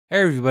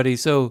Hey everybody,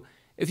 so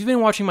if you've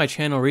been watching my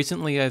channel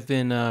recently, I've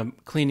been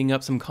cleaning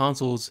up some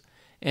consoles,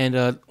 and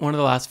one of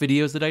the last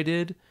videos that I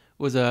did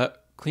was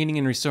cleaning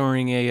and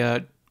restoring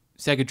a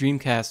Sega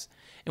Dreamcast.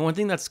 And one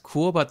thing that's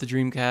cool about the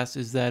Dreamcast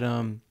is that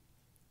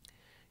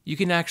you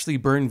can actually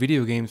burn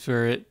video games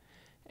for it,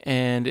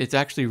 and it's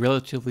actually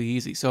relatively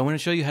easy. So I'm going to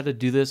show you how to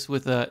do this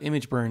with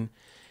ImgBurn.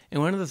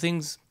 And one of the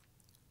things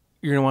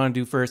you're going to want to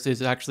do first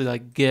is actually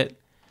like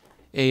get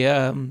a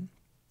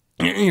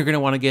you're going to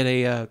want to get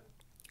a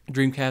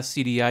Dreamcast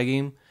CDI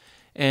game,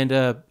 and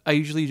I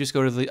usually just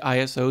go to the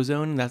ISO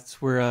zone. That's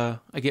where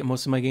I get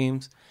most of my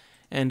games,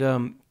 and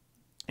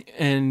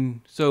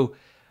so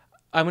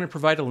I'm going to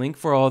provide a link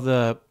for all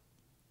the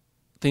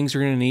things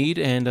you're going to need,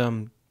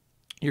 and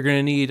you're going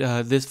to need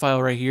this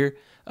file right here,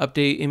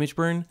 update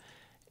ImgBurn,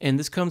 and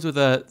this comes with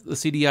the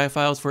CDI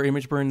files for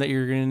ImgBurn that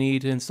you're going to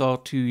need to install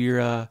to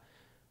your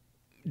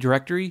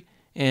directory,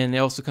 and it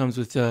also comes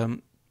with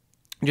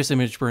just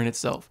ImgBurn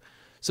itself.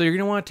 So you're going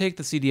to want to take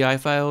the CDI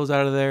files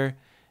out of there,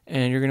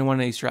 and you're going to want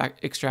to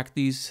extract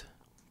these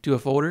to a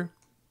folder.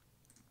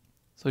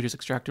 So just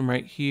extract them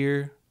right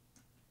here.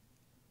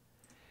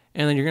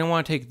 And then you're going to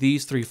want to take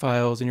these three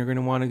files, and you're going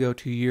to want to go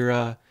to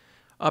your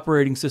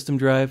operating system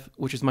drive,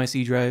 which is my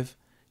C drive.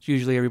 It's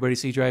usually everybody's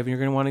C drive. And you're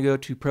going to want to go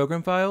to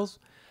program files.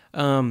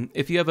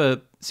 If you have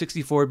a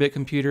 64-bit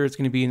computer, it's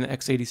going to be in the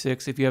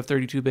x86. If you have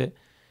 32-bit,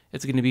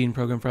 it's going to be in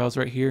program files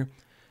right here.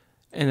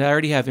 And I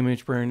already have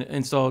ImgBurn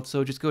installed,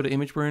 so just go to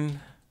ImgBurn,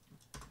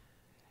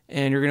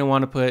 and you're going to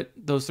want to put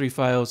those three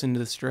files into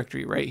this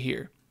directory right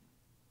here.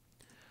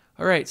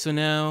 Alright, so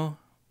now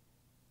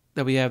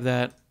that we have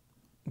that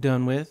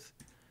done with,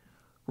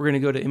 we're going to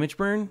go to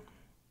ImgBurn.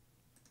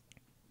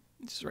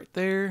 It's right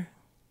there.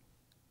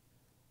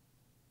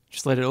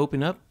 Just let it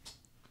open up.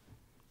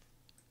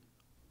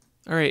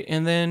 Alright,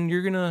 and then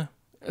you're going to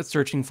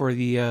searching for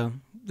the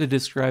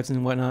disk drives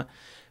and whatnot,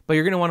 but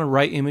you're going to want to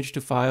write image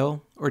to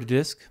file or to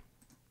disk.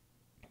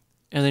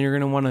 And then you're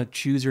going to want to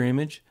choose your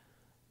image.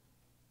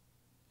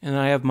 And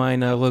I have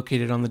mine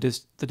located on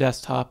the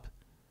desktop.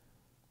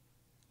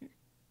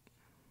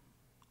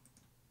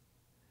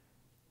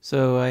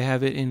 So I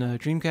have it in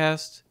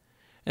Dreamcast.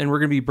 And we're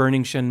going to be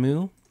burning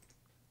Shenmue.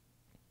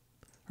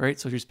 Alright,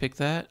 so just pick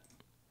that.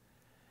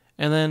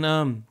 And then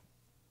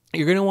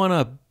you're going to want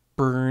to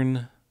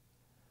burn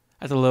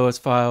at the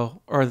lowest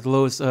file, or the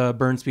lowest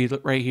burn speed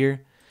right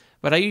here.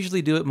 But I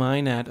usually do it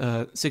mine at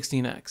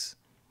 16x.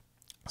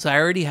 So I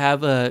already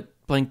have a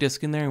blank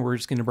disk in there, and we're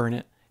just going to burn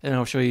it, and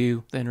I'll show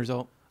you the end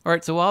result. All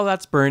right, so while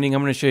that's burning,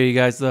 I'm going to show you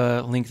guys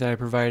the link that I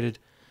provided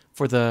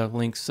for the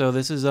links. So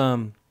this is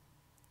right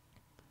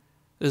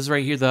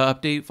here, the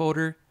update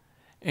folder,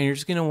 and you're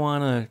just going to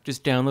want to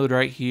just download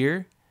right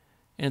here,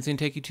 and it's going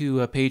to take you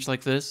to a page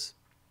like this,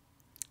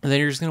 and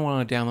then you're just going to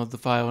want to download the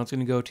file, and it's going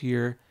to go to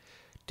your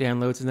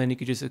downloads, and then you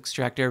can just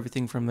extract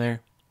everything from there.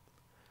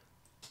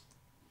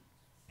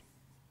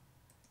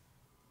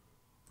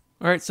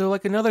 Alright, so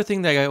like another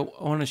thing that I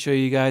want to show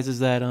you guys is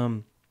that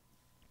a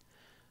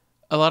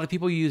lot of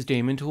people use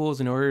daemon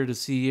tools in order to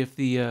see if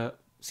the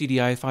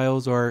CDI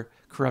files are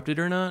corrupted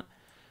or not,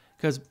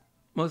 because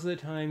most of the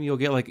time you'll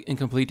get like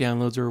incomplete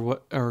downloads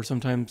or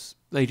sometimes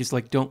they just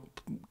like don't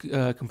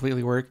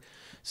completely work.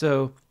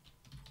 So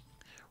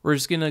we're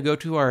just gonna go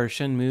to our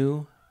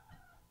Shenmue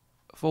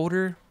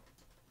folder.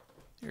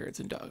 Here,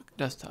 it's in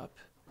desktop.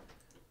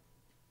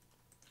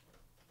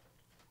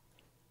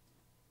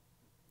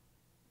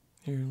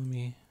 Here, let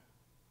me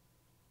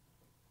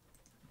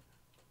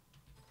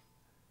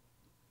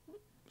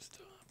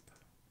stop.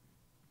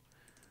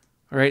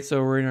 All right,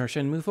 so we're in our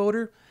Shenmue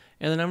folder,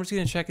 and then I'm just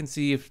going to check and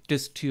see if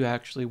disk 2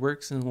 actually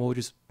works, and we'll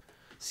just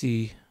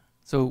see.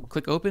 So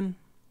click open,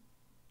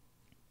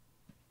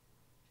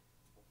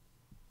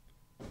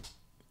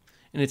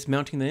 and it's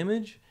mounting the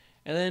image,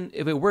 and then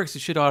if it works, it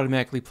should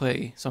automatically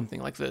play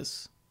something like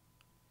this.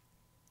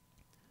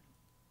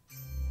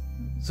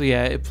 So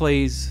yeah, it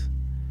plays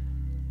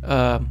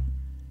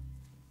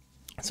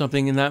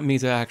something, and that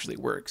means it actually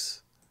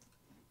works.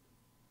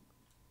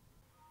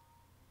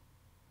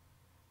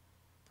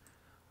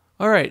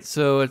 Alright,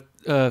 so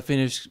it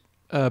finished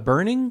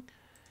burning,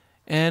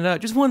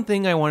 and just one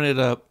thing I wanted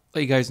to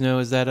let you guys know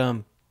is that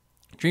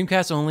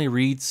Dreamcast only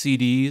reads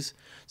CDs,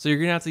 so you're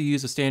going to have to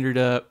use a standard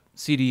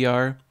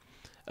CDR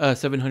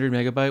 700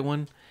 megabyte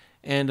one,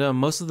 and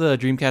most of the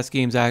Dreamcast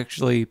games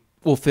actually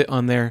will fit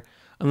on there,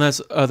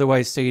 unless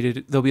otherwise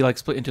stated. They'll be like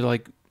split into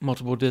like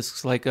multiple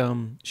discs, like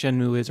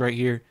Shenmue is right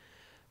here.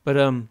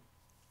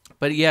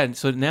 But yeah,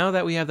 so now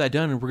that we have that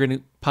done, we're going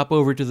to pop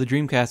over to the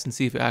Dreamcast and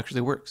see if it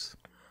actually works.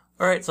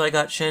 Alright, so I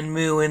got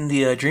Shenmue in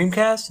the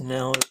Dreamcast, and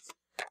now let's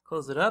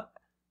close it up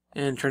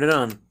and turn it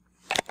on.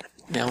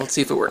 Now let's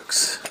see if it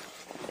works.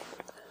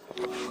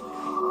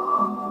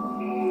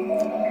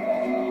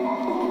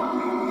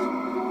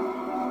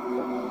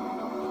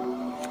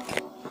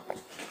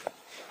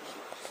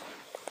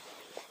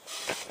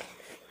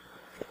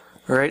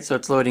 Alright, so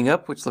it's loading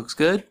up, which looks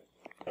good.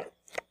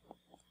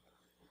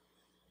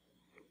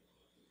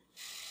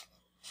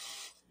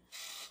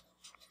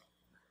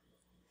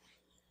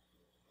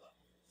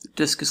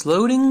 Disk is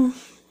loading.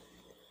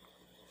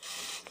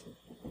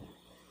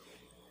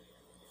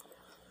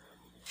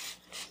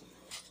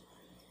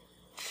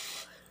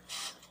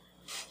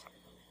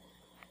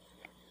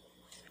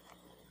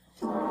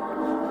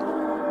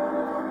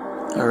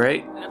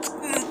 Alright, it's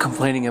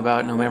complaining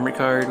about no memory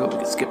card, but we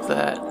can skip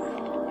that.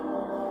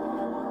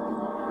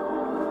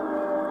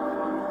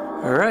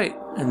 Alright,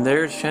 and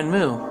there's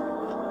Shenmue.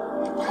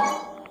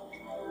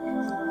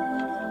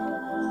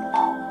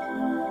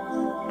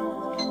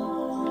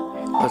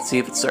 Let's see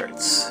if it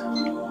starts.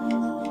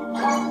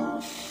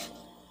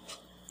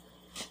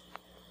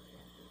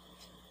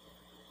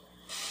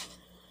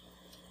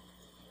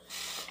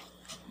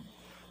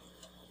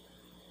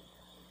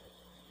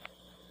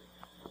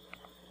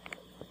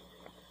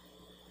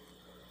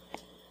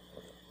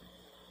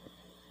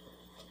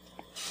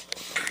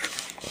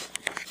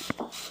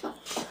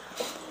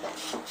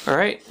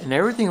 Alright, and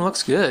everything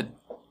looks good.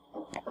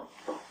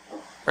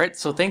 Alright,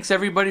 so thanks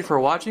everybody for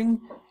watching,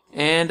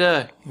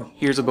 and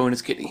here's a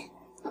bonus kitty.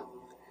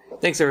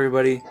 Thanks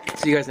everybody,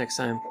 see you guys next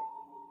time.